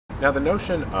Now, the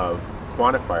notion of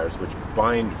quantifiers which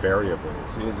bind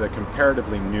variables is a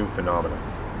comparatively new phenomenon.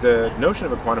 The notion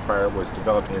of a quantifier was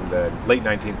developed in the late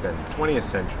 19th and 20th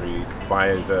century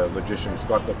by the logicians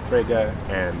Gottlob Frege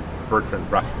and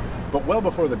Bertrand Russell. But well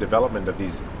before the development of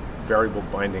these variable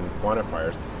binding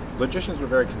quantifiers, logicians were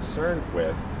very concerned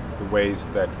with the ways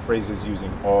that phrases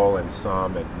using all and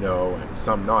some and no and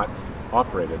some not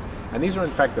operated. And these are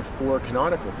in fact the four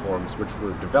canonical forms which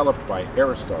were developed by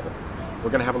Aristotle. We're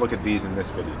going to have a look at these in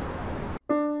this video.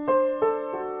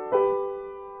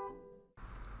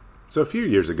 So a few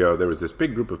years ago, there was this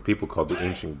big group of people called the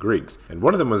ancient Greeks, and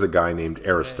one of them was a guy named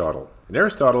Aristotle. And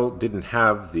Aristotle didn't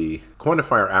have the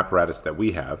quantifier apparatus that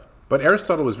we have, but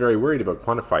Aristotle was very worried about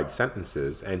quantified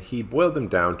sentences, and he boiled them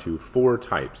down to four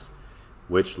types,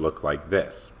 which look like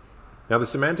this. Now, the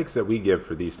semantics that we give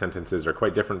for these sentences are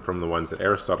quite different from the ones that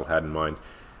Aristotle had in mind,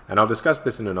 and I'll discuss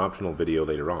this in an optional video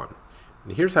later on.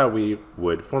 And here's how we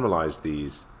would formalize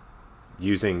these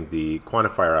using the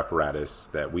quantifier apparatus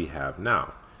that we have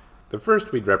now. The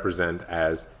first we'd represent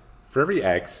as, for every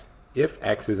x, if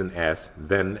x is an s,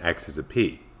 then x is a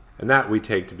p. And that we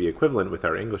take to be equivalent with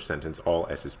our English sentence, all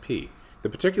s is p. The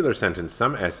particular sentence,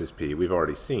 some s is p, we've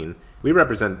already seen. We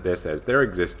represent this as there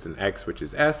exists an x which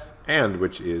is s and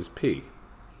which is p.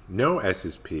 No s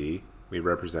is p, we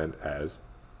represent as,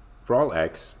 for all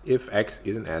x, if x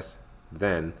is an s,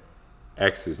 then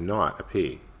x is not a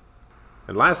p.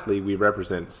 And lastly, we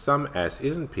represent some s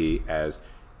isn't p as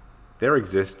there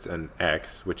exists an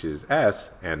x which is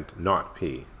s and not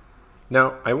p.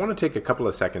 Now, I want to take a couple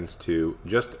of seconds to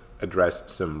just address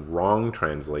some wrong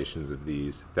translations of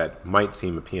these that might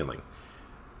seem appealing.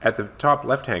 At the top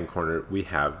left-hand corner, we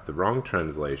have the wrong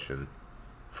translation.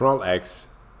 For all x,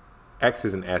 x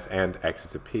is an s and x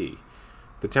is a p.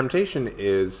 The temptation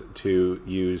is to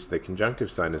use the conjunctive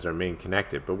sign as our main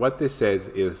connective, but what this says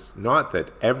is not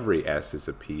that every s is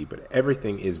a p, but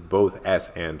everything is both s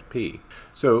and p.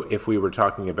 So if we were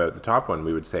talking about the top one,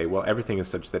 we would say, well, everything is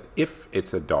such that if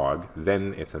it's a dog,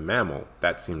 then it's a mammal.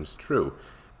 That seems true.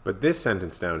 But this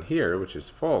sentence down here, which is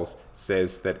false,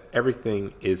 says that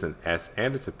everything is an s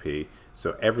and it's a p,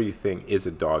 so everything is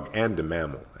a dog and a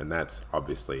mammal, and that's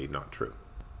obviously not true.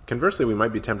 Conversely, we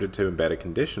might be tempted to embed a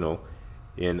conditional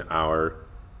in our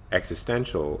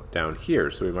existential down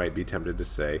here. So we might be tempted to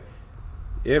say,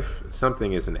 if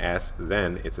something is an S,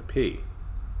 then it's a P.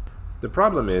 The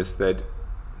problem is that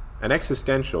an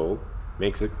existential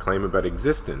makes a claim about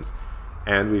existence,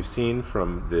 and we've seen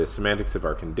from the semantics of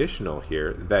our conditional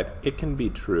here that it can be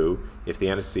true if the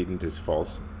antecedent is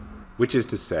false, which is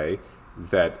to say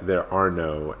that there are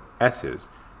no S's,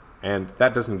 and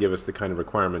that doesn't give us the kind of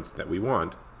requirements that we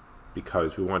want,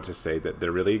 because we want to say that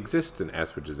there really exists an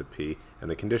s which is a p, and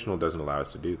the conditional doesn't allow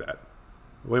us to do that.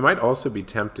 We might also be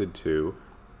tempted to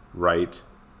write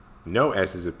no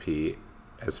s is a p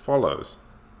as follows.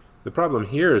 The problem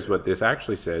here is what this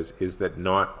actually says is that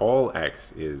not all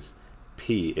x is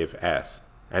p if s,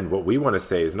 and what we want to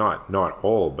say is not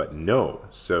all but no,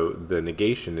 so the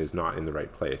negation is not in the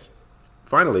right place.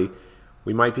 Finally,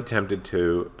 we might be tempted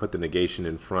to put the negation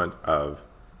in front of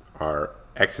our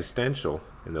existential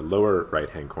in the lower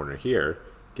right-hand corner here,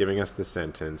 giving us the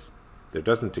sentence, there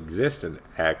doesn't exist an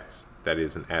x that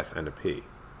is an s and a p.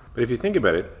 But if you think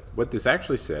about it, what this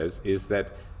actually says is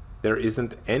that there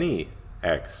isn't any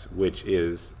x which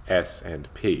is s and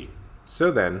p.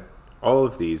 So then, all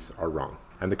of these are wrong.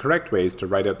 And the correct ways to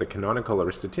write out the canonical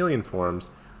Aristotelian forms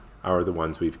are the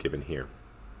ones we've given here.